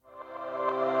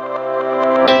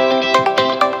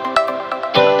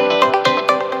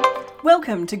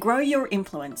Welcome to Grow Your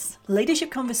Influence,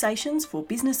 leadership conversations for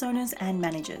business owners and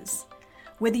managers.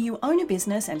 Whether you own a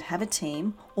business and have a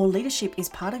team, or leadership is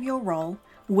part of your role,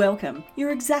 welcome.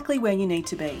 You're exactly where you need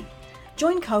to be.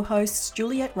 Join co-hosts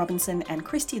Juliet Robinson and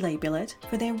Christy Lee Billett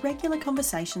for their regular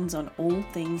conversations on all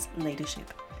things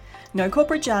leadership. No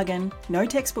corporate jargon, no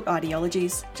textbook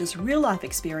ideologies, just real-life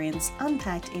experience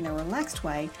unpacked in a relaxed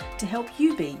way to help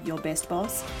you be your best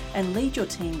boss and lead your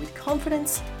team with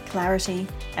confidence, clarity,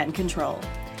 and control.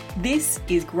 This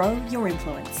is Grow Your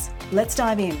Influence. Let's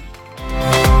dive in.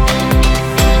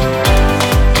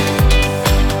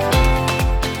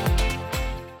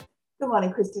 Good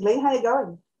morning, Christy Lee. How are you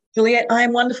going? Juliet, I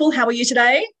am wonderful. How are you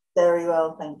today? Very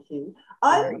well, thank you.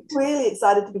 I'm really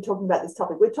excited to be talking about this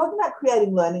topic. We're talking about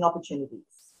creating learning opportunities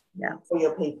for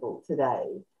your people today.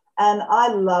 And I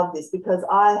love this because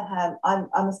I'm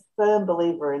a firm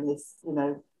believer in this,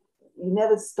 you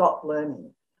never stop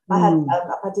learning. I had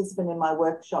a participant in my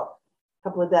workshop a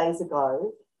couple of days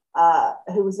ago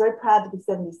who was very proud to be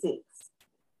 76.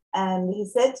 And he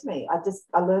said to me,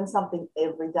 I learn something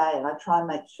every day and I try and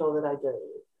make sure that I do.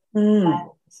 And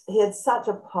he had such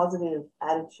a positive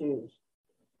attitude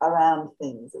around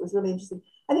things. It was really interesting.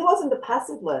 And he wasn't a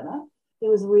passive learner. He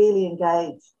was really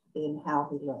engaged in how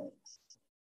he learned.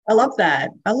 I love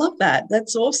that.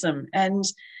 That's awesome. And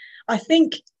I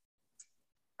think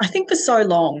for so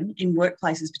long in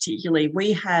workplaces particularly,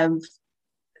 we have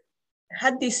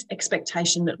had this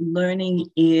expectation that learning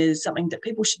is something that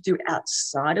people should do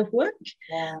outside of work.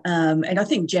 Yeah. And I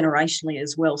think generationally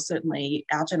as well, certainly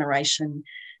our generation,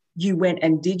 you went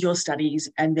and did your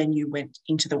studies and then you went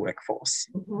into the workforce.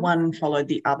 One followed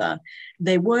the other.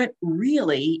 They weren't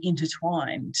really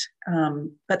intertwined.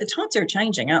 But the times are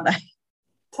changing, aren't they?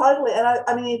 Totally. And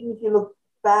I mean, even if you look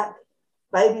back,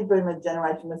 baby boomer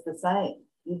generation was the same.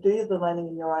 You do the learning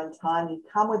in your own time. You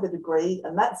come with a degree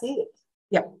and that's it.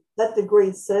 Yep. That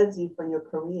degree serves you for your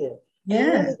career. Yeah.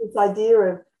 And really this idea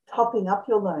of topping up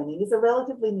your learning is a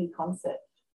relatively new concept.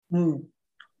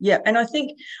 Yeah, and I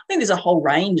think there's a whole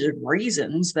range of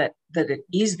reasons that it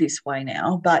is this way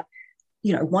now. But,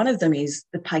 one of them is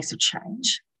the pace of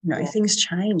change. Things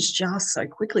change just so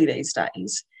quickly these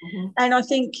days. And I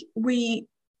think we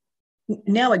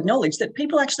now acknowledge that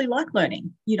people actually like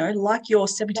learning, like your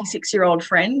 76-year-old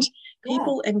friend.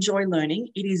 People enjoy learning.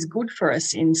 It is good for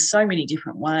us in so many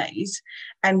different ways.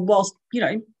 And whilst,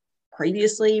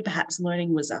 previously perhaps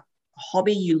learning was a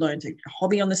hobby, you learned a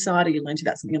hobby on the side or you learned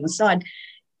about something on the side,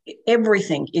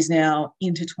 everything is now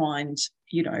intertwined.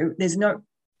 There's no,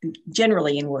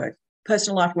 generally in work,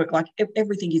 personal life, work life,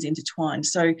 everything is intertwined.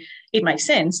 So it makes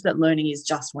sense that learning is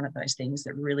just one of those things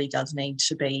that really does need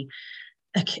to be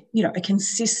a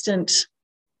consistent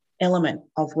element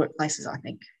of workplaces, I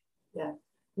think. Yeah.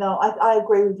 No, I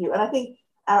agree with you. And I think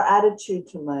our attitude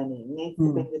to learning needs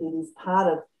to be that it is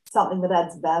part of something that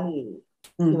adds value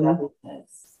to our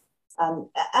business.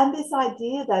 And this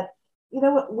idea that,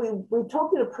 we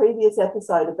talked in a previous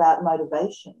episode about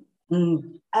motivation.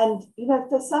 And,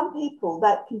 for some people,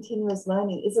 that continuous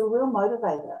learning is a real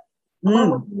motivator. And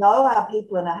when we know our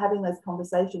people and are having those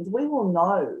conversations, we will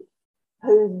know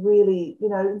who's really,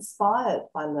 inspired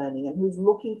by learning and who's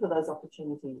looking for those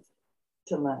opportunities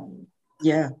to learn.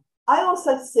 Yeah. I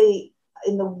also see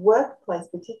in the workplace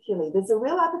particularly, there's a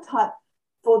real appetite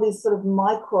for these sort of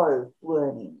micro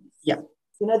learnings. Yeah.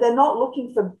 They're not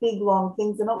looking for big, long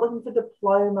things. They're not looking for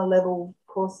diploma level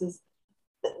courses.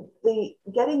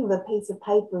 Getting the piece of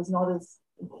paper is not as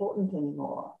important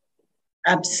anymore.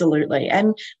 Absolutely.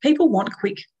 And people want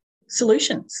quick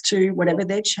solutions to whatever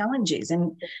their challenge is.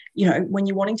 And, when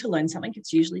you're wanting to learn something,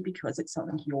 it's usually because it's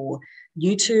something you're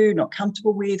new to, not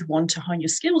comfortable with, want to hone your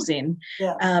skills in.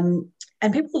 Yeah.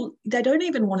 And people, they don't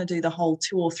even want to do the whole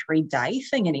 2 or 3 day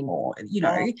thing anymore.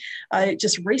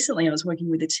 Just recently I was working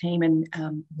with a team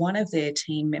and one of their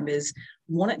team members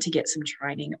wanted to get some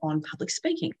training on public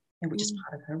speaking, which is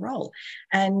part of her role.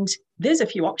 And there's a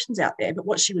few options out there, but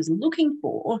what she was looking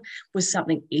for was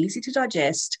something easy to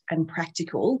digest and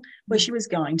practical where she was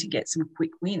going to get some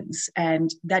quick wins. And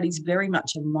that is very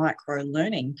much a micro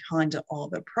learning kind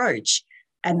of approach.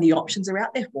 And the options are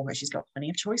out there for her. She's got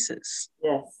plenty of choices.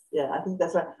 Yes, yeah, I think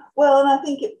that's right. Well, and I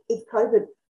think if COVID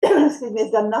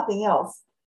has done nothing else,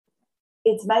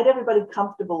 it's made everybody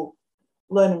comfortable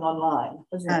learning online,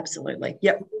 hasn't it? Absolutely.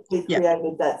 Yep. We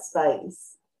created that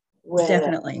space where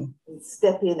definitely you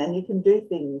step in and you can do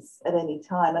things at any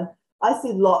time. And I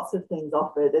see lots of things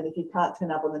offered. And if you can't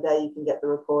turn up on the day, you can get the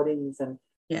recordings and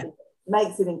it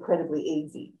makes it incredibly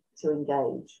easy to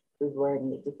engage. with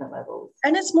learning at different levels.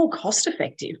 And it's more cost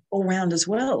effective all round as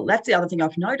well. That's the other thing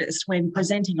I've noticed when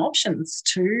presenting options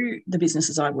to the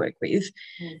businesses I work with.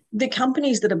 The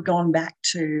companies that have gone back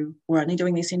to, we're only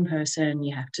doing this in person,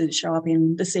 you have to show up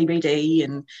in the CBD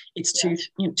and it's 2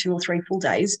 or 3 full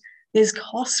days. There's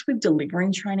costs with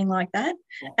delivering training like that.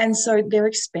 And so they're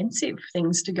expensive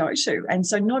things to go to. And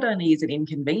so not only is it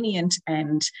inconvenient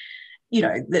and, you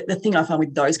know, the thing I find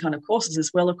with those kind of courses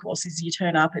as well, of course, is you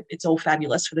turn up, it's all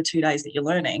fabulous for the 2 days that you're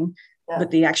learning,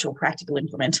 but the actual practical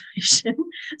implementation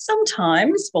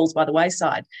sometimes falls by the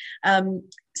wayside.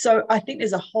 So I think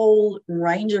there's a whole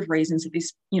range of reasons that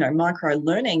this, you know, micro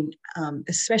learning,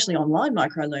 especially online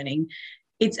micro learning,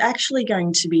 it's actually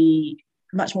going to be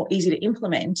much more easy to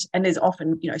implement. And there's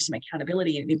often, you know, some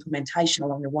accountability and implementation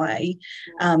along the way.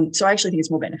 So I actually think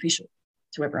it's more beneficial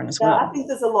to everyone as well. I think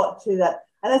there's a lot to that.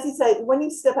 And as you say, when you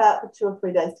step out for 2 or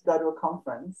 3 days to go to a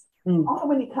conference, often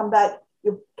when you come back,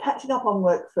 you're catching up on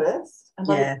work first. And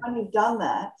by the time you've done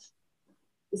that,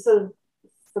 you've sort of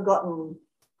forgotten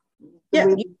the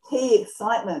really key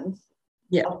excitement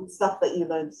of the stuff that you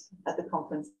learned at the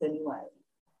conference anyway.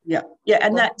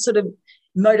 And that sort of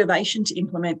motivation to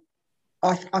implement,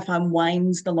 I find,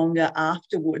 wanes the longer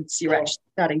afterwards you're actually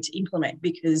starting to implement,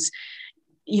 because,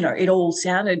 you know, it all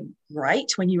sounded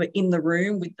great when you were in the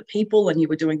room with the people and you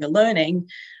were doing the learning,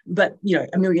 but, you know,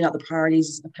 a million other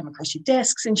priorities have come across your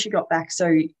desk since you got back. So,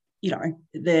 you know,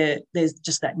 there's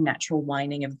just that natural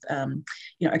waning of,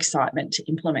 you know, excitement to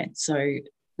implement. So,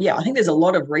 yeah, I think there's a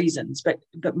lot of reasons, but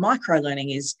micro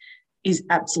learning is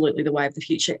absolutely the way of the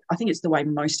future. I think it's the way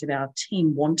most of our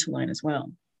team want to learn as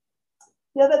well.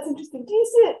 Yeah, that's interesting. Do you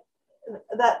see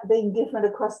that being different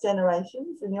across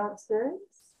generations in your experience?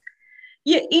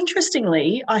 Yeah,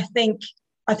 interestingly, I think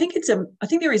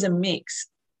there is a mix.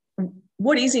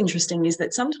 What is interesting is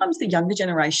that sometimes the younger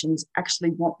generations actually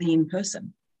want the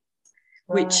in-person,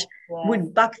 which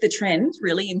would buck the trend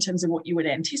really in terms of what you would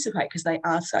anticipate, because they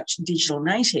are such digital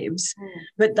natives,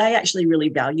 but they actually really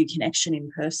value connection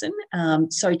in person.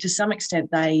 So to some extent,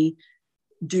 they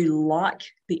do like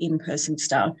the in-person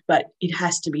stuff, but it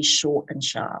has to be short and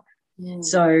sharp.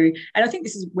 So, and I think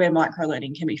this is where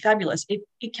micro-learning can be fabulous.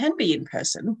 It can be in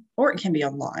person or it can be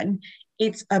online.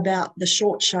 It's about the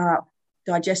short, sharp,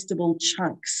 digestible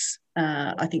chunks,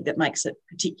 I think, that makes it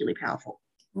particularly powerful.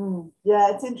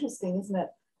 Yeah, it's interesting, isn't it?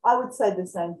 I would say the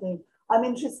same thing. I'm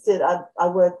interested, I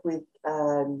work with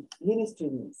uni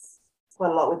students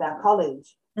quite a lot with our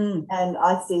college, and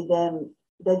I see them,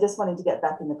 they're just wanting to get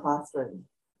back in the classroom.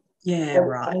 Yeah,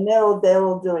 right. I mean, they're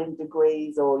all doing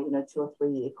degrees or, you know, 2 or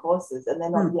 3 year courses, and they're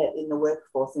not yet in the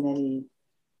workforce in any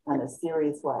kind of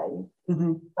serious way.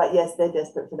 But yes, they're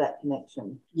desperate for that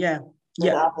connection.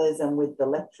 With others and with the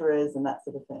lecturers and that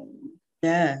sort of thing.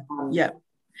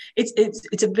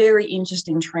 It's a very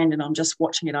interesting trend, and I'm just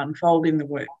watching it unfold in the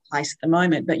workplace at the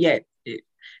moment. But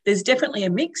there's definitely a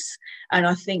mix, and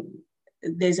I think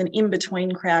there's an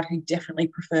in-between crowd who definitely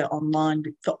prefer online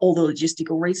for all the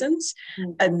logistical reasons.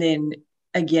 And then,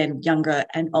 again, younger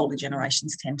and older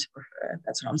generations tend to prefer,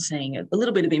 that's what I'm seeing, a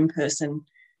little bit of in-person,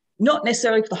 not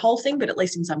necessarily for the whole thing, but at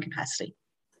least in some capacity.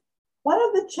 One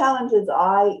of the challenges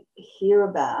I hear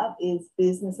about is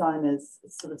business owners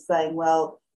sort of saying,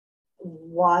 well,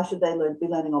 why should they be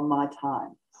learning on my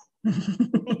time? Do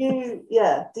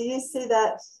you see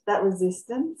that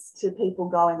resistance to people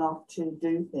going off to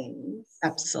do things?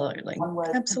 Absolutely.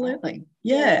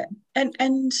 Yeah.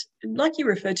 And like you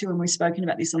referred to when we've spoken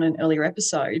about this on an earlier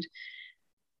episode,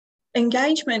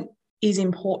 engagement is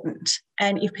important.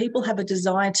 And if people have a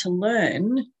desire to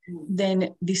learn,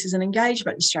 then this is an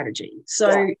engagement strategy.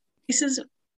 So this is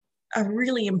a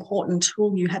really important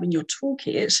tool you have in your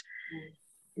toolkit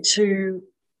to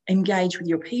engage with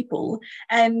your people.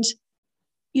 And,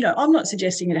 you know, I'm not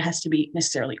suggesting it has to be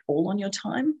necessarily all on your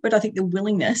time, but I think the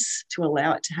willingness to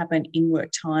allow it to happen in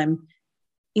work time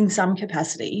in some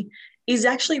capacity is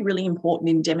actually really important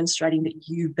in demonstrating that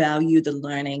you value the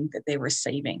learning that they're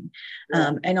receiving.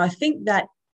 And I think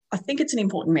it's an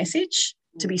important message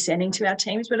to be sending to our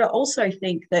teams, but I also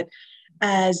think that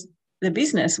as the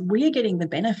business, we're getting the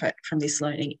benefit from this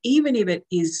learning, even if it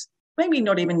is maybe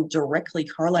not even directly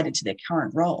correlated to their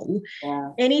current role.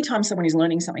 Anytime someone is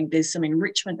learning something, there's some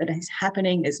enrichment that is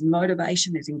happening, there's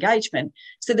motivation, there's engagement.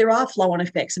 So there are flow-on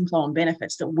effects and flow-on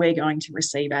benefits that we're going to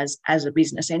receive as a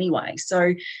business anyway.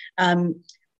 So, I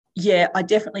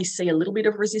definitely see a little bit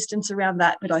of resistance around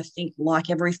that, but I think, like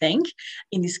everything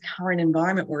in this current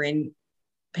environment we're in,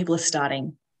 people are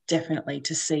starting definitely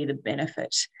to see the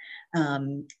benefit.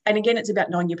 And again, it's about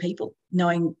knowing your people,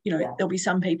 knowing, there'll be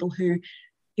some people who,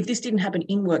 if this didn't happen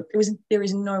in work, there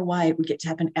is no way it would get to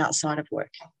happen outside of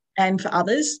work. And for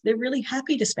others, they're really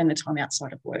happy to spend the time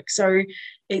outside of work. So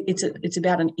it's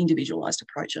about an individualised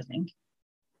approach, I think.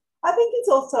 I think it's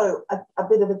also a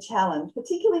bit of a challenge,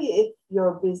 particularly if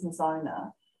you're a business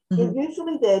owner. You're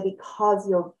usually there because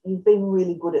you've been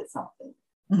really good at something,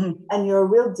 and you're a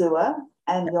real doer,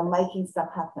 and you're making stuff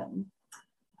happen.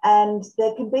 And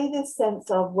there can be this sense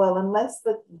of, well, unless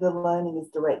the learning is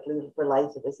directly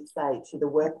related, as you say, to the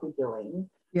work we're doing,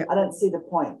 I don't see the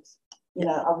point. You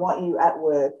know, I want you at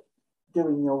work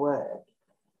doing your work.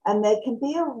 And there can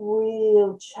be a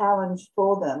real challenge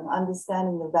for them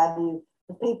understanding the value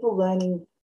of people learning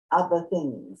other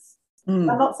things. I'm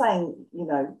not saying, you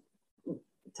know,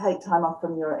 take time off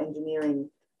from your engineering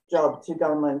job to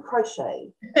go and learn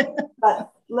crochet,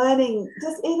 but learning,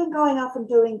 just even going up and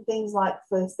doing things like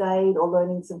first aid or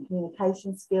learning some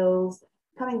communication skills,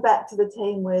 coming back to the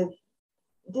team with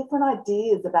different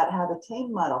ideas about how the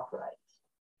team might operate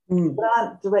that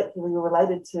aren't directly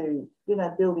related to, you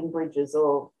know, building bridges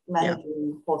or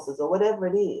managing horses or whatever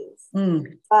it is.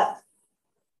 But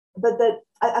that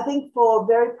I think for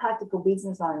very practical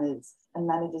business owners and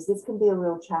managers, this can be a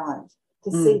real challenge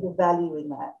to see the value in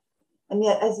that. And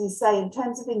yet, as you say, in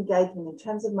terms of engagement, in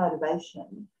terms of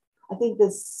motivation, I think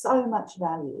there's so much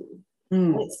value.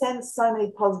 And it sends so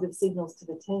many positive signals to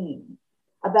the team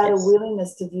about a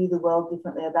willingness to view the world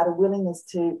differently, about a willingness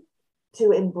to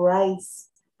embrace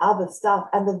other stuff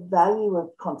and the value of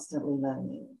constantly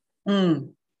learning.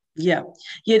 Yeah,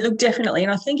 look, definitely.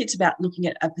 And I think it's about looking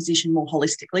at a position more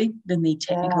holistically than the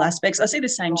technical aspects. I see the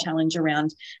same challenge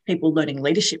around people learning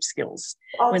leadership skills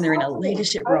when they're in a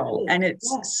leadership role. And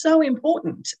it's so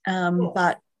important.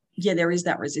 But there is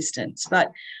that resistance.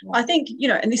 But I think, you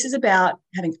know, and this is about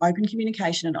having open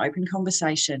communication and open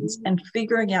conversations and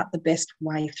figuring out the best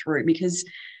way through, because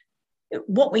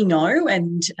what we know,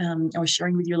 and I was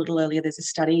sharing with you a little earlier, there's a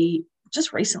study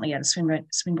just recently at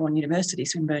Swinburne University,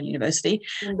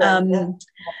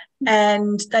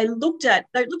 and they looked at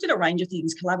a range of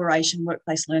things: collaboration,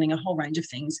 workplace learning, a whole range of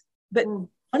things. But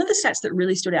one of the stats that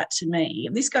really stood out to me,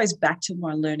 and this goes back to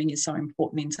why learning is so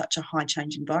important in such a high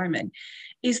change environment,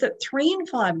 is that 3 in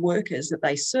 5 workers that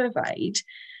they surveyed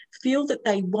feel that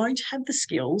they won't have the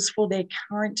skills for their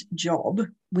current job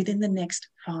within the next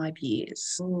 5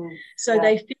 years. So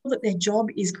they feel that their job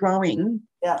is growing,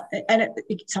 and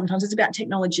sometimes it's about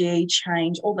technology,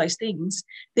 change, all those things.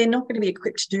 They're not going to be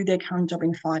equipped to do their current job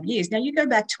in 5 years. Now, you go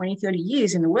back 20, 30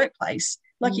 years in the workplace,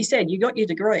 like you said, you got your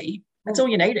degree, that's all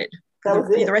you needed for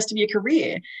the rest of your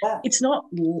career.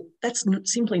 That's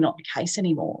simply not the case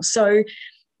anymore. So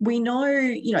we know,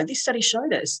 you know, this study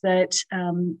showed us that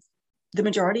the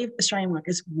majority of Australian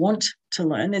workers want to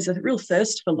learn. There's a real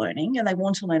thirst for learning, and they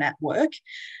want to learn at work.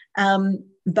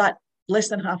 But less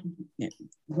than half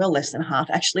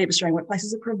actually of Australian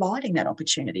workplaces are providing that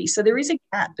opportunity. So there is a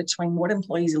gap between what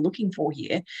employees are looking for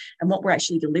here and what we're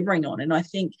actually delivering on. And I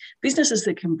think businesses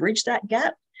that can bridge that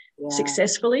gap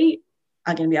successfulully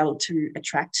are going to be able to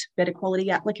attract better quality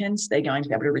applicants. They're going to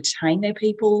be able to retain their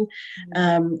people.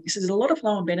 So there's a lot of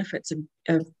flow-on benefits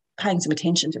of paying some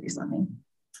attention to this, I think.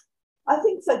 I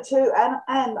think so too.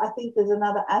 And I think there's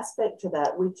another aspect to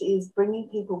that, which is bringing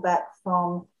people back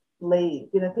from leave.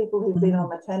 You know, people who've been on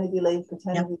maternity leave,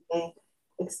 paternity leave,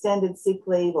 extended sick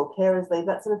leave or carers leave,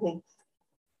 that sort of thing.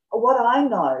 What I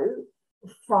know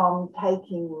from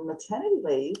taking maternity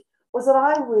leave was that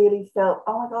I really felt,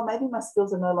 oh my God, maybe my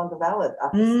skills are no longer valid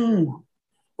after this.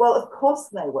 Well, of course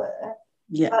they were.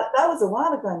 But that was a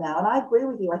while ago now. And I agree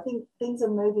with you. I think things are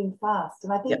moving fast.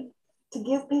 And I think to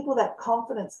give people that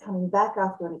confidence coming back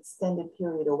after an extended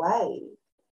period away,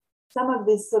 some of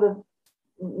this sort of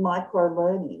micro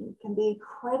learning can be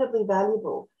incredibly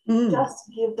valuable. Just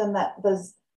to give them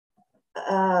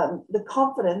the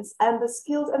confidence and the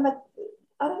skills and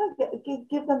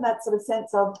give them that sort of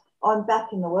sense of, I'm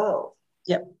back in the world.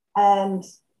 And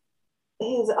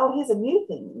here's a new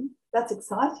thing that's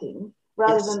exciting,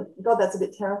 rather than, God, that's a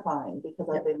bit terrifying because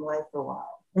I've been away for a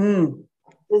while.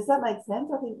 Does that make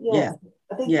sense? I think,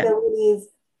 I think there really is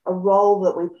a role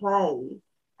that we play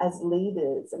as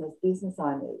leaders and as business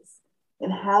owners in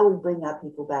how we bring our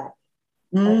people back.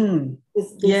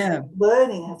 This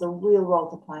learning has a real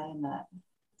role to play in that.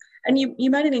 And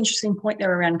you made an interesting point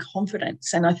there around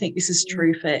confidence. And I think this is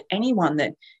true for anyone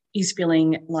that is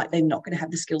feeling like they're not going to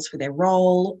have the skills for their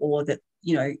role, or that,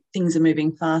 you know, things are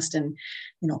moving fast and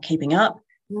you're not keeping up.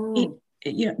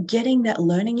 Getting that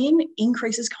learning in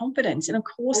increases confidence. And of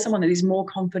course, someone that is more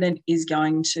confident is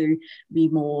going to be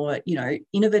more, you know,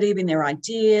 innovative in their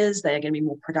ideas. They are going to be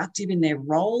more productive in their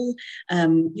role.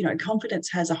 Confidence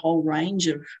has a whole range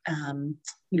of,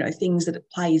 things that it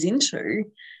plays into.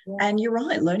 And you're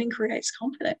right, learning creates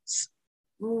confidence.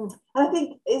 And I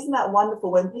think, isn't that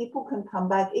wonderful when people can come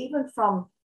back, even from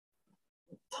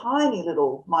tiny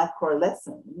little micro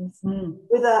lessons,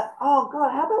 with oh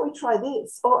God, how about we try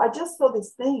this? Or I just saw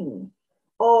this thing,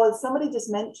 or somebody just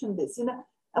mentioned this,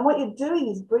 and what you're doing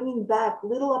is bringing back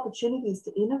little opportunities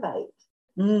to innovate.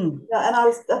 And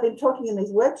I've been talking in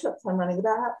these workshops I'm running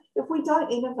about how if we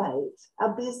don't innovate,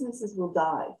 our businesses will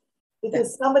die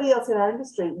because somebody else in our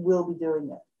industry will be doing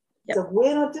it. So if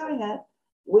we're not doing it,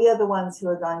 we are the ones who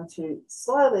are going to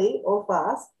slowly or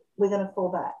fast, we're going to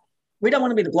fall back. We don't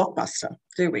want to be the blockbuster,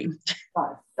 do we?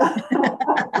 No.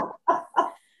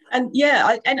 And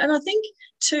I think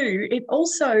too, it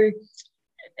also,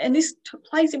 and this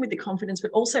plays in with the confidence,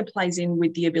 but also plays in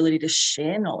with the ability to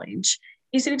share knowledge,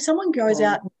 is that if someone goes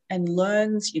out and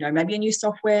learns, maybe a new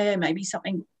software, maybe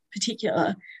something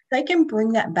particular, they can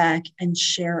bring that back and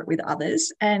share it with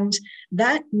others. And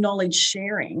that knowledge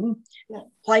sharing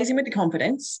plays in with the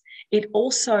confidence. It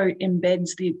also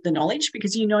embeds the knowledge,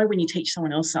 because when you teach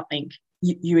someone else something,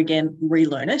 you again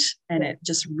relearn it, and it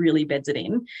just really beds it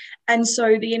in. And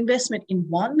so the investment in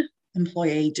one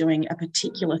employee doing a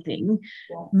particular thing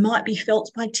might be felt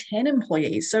by 10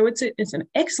 employees. So it's an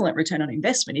excellent return on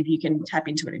investment if you can tap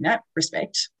into it in that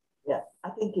respect. Yeah, I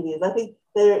think it is. I think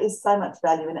there is so much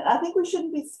value in it. I think we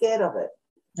shouldn't be scared of it.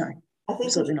 No, I think we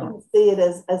shouldn't see it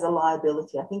as a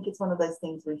liability. I think it's one of those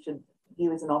things we should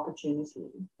view as an opportunity.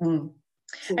 And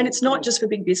it's not just for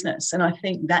big business. And I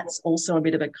think that's also a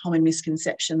bit of a common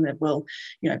misconception that,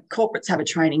 corporates have a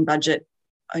training budget.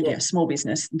 Small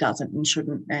business doesn't and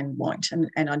shouldn't and won't.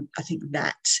 And I think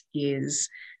that is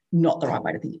not the right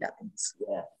way to think about things.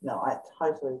 Yeah, no, I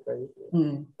totally agree with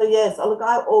you. So yes, look,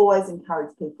 I always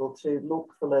encourage people to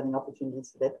look for learning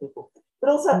opportunities for their people.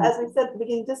 But also, as we said at the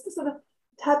beginning, just to sort of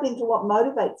tap into what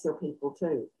motivates your people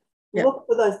too. Look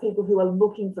for those people who are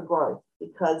looking for growth,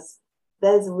 because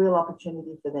there's a real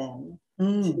opportunity for them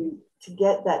to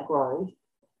get that growth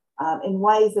in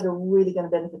ways that are really going to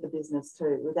benefit the business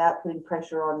too, without putting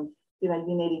pressure on, you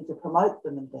needing to promote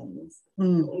them and things.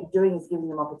 What you're doing is giving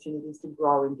them opportunities to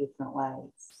grow in different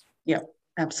ways. Yeah,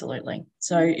 absolutely.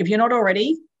 So if you're not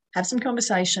already, have some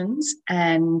conversations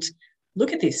and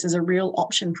look at this as a real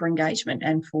option for engagement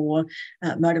and for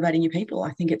motivating your people.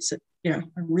 I think it's a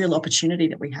real opportunity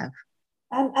that we have.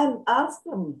 And ask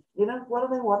them, what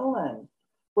do they want to learn?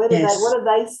 What are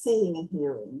they seeing and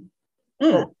hearing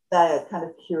that they are kind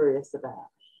of curious about?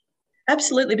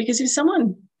 Absolutely, because if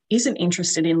someone isn't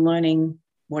interested in learning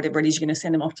whatever it is you're going to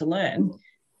send them off to learn,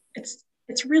 it's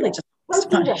really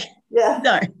just funny.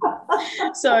 No.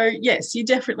 So yes, you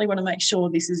definitely want to make sure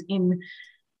this is in,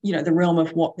 the realm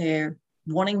of what they're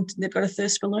wanting. They've got a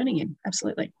thirst for learning in.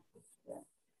 Absolutely.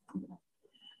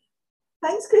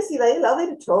 Thanks, Chrissy Lee.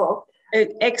 Lovely to talk.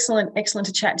 Excellent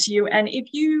to chat to you. And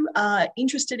if you are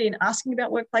interested in asking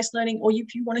about workplace learning, or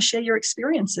if you want to share your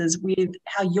experiences with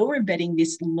how you're embedding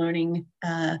this learning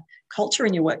culture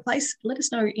in your workplace, let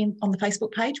us know on the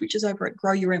Facebook page, which is over at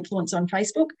Grow Your Influence on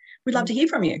Facebook. We'd love to hear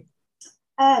from you.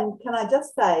 And can I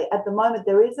just say, at the moment,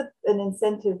 there is an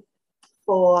incentive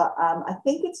for, I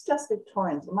think it's just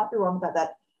Victorians, I might be wrong about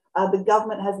that. The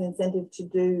government has an incentive to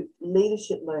do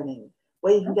leadership learning,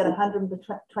 where you can get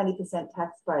 120%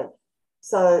 tax break.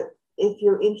 So if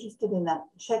you're interested in that,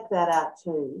 check that out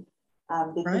too,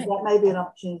 because that may be an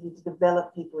opportunity to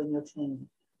develop people in your team.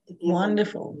 To give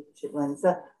Wonderful. Leadership learning.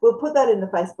 So we'll put that in the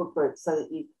Facebook group so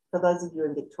that for those of you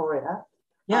in Victoria,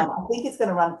 I think it's going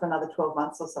to run for another 12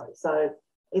 months or so. So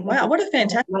wow, what a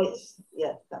fantastic.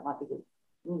 That might be good.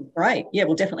 Great. Yeah,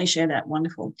 we'll definitely share that.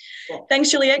 Wonderful. Yeah. Thanks,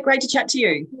 Juliette. Great to chat to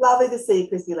you. Lovely to see you,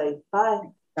 Chrissy Lee. Bye.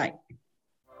 Bye.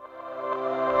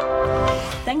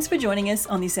 Thanks for joining us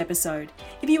on this episode.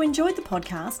 If you enjoyed the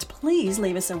podcast, please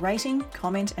leave us a rating,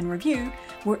 comment and review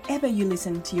wherever you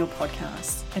listen to your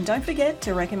podcasts. And don't forget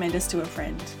to recommend us to a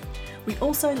friend. We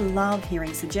also love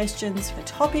hearing suggestions for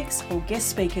topics or guest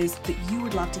speakers that you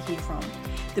would love to hear from.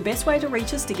 The best way to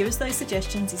reach us to give us those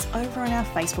suggestions is over on our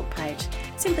Facebook page.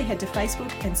 Simply head to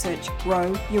Facebook and search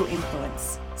Grow Your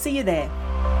Influence. See you there.